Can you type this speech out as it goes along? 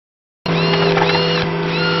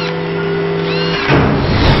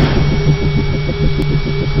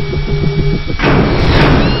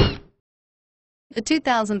The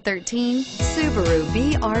 2013 Subaru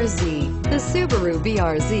BRZ. The Subaru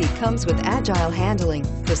BRZ comes with agile handling,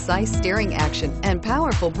 precise steering action, and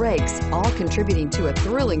powerful brakes, all contributing to a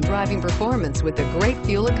thrilling driving performance with a great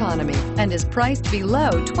fuel economy, and is priced below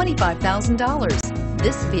 $25,000.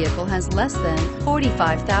 This vehicle has less than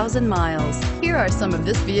 45,000 miles. Here are some of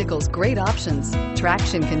this vehicle's great options: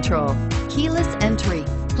 traction control, keyless entry,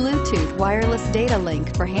 Bluetooth wireless data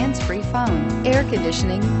link for hands-free phone, air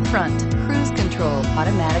conditioning, front, cruise control,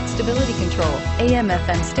 automatic stability control,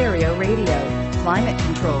 AM/FM stereo radio, climate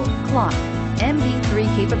control, clock, MP3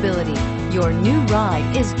 capability. Your new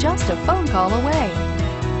ride is just a phone call away.